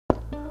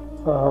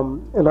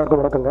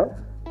எல்லாருக்கும் வணக்கங்க.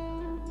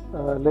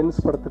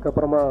 லென்ஸ் படத்துக்கு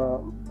அப்புறமா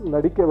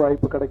நடிக்க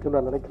வாய்ப்பு கிடைக்கும்னு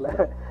நான் நினைக்கல.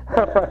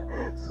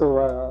 ஸோ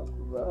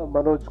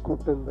மனோஜ்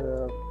கூப்பிட்டு இந்த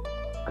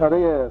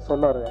கதையை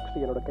சொன்னார்.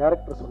 ஆக்சுவலி என்னோடய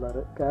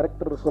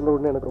கேரக்டர் சொன்ன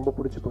உடனே எனக்கு ரொம்ப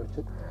பிடிச்சி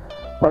போயிடுச்சு.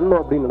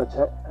 பண்ணோம் அப்படின்னு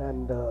நினச்சேன்.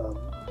 அண்ட்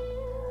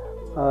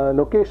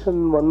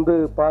லொக்கேஷன் வந்து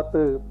பார்த்து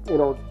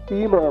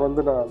டீமை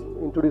வந்து நான்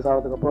இன்ட்ரடியூஸ்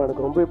ஆனதுக்கப்புறம்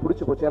எனக்கு ரொம்பவே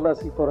பிடிச்சி போச்சு. ஏன்னா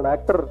for an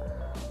actor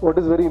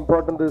what is very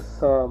important is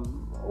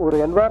ஒரு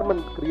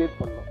என்வாயர்மெண்ட் க்ரியேட்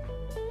பண்ணணும்.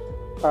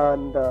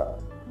 அண்ட்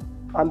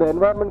அந்த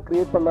என்வாயர்மெண்ட்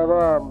க்ரியேட் பண்ணால்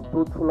தான்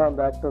ட்ரூத்ஃபுல்லாக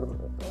அந்த ஆக்டர்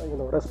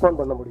ரெஸ்பாண்ட்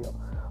பண்ண முடியும்.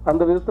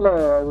 அந்த விதத்தில்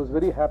I was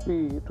very happy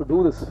to do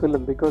this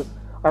film because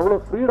அவ்வளோ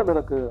ஃப்ரீடம்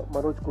எனக்கு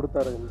மனோஜ்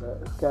கொடுத்தாரு இந்த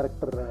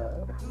கேரக்டரை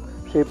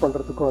ஷேப்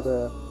பண்ணுறதுக்கும் அதை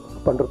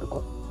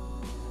பண்ணுறதுக்கும்.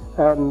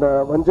 அண்ட்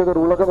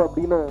வஞ்சகர் உலகம்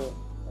அப்படின்னு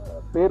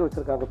பேர்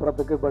வச்சுருக்காங்க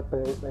படத்துக்கு. But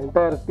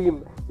entire team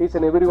each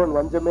and every one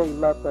வஞ்சமே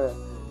இல்லாத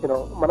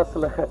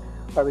மனசில்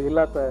அது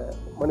இல்லாத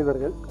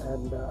மனிதர்கள்.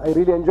 And I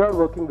really enjoy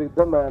working with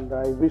them and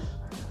I wish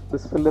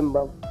this film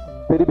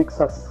very big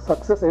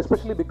success,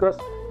 especially because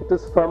it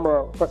is from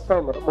first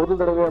timer முதல்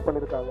தடவையாக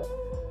பண்ணியிருக்காங்க.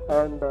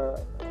 அண்ட்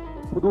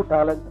புது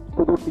டேலண்ட்,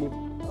 புது டீம்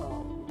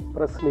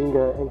ப்ளஸ்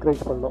நீங்கள்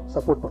என்கரேஜ் பண்ணோம்,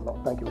 சப்போர்ட் பண்ணோம்.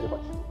 Thank you very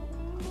much.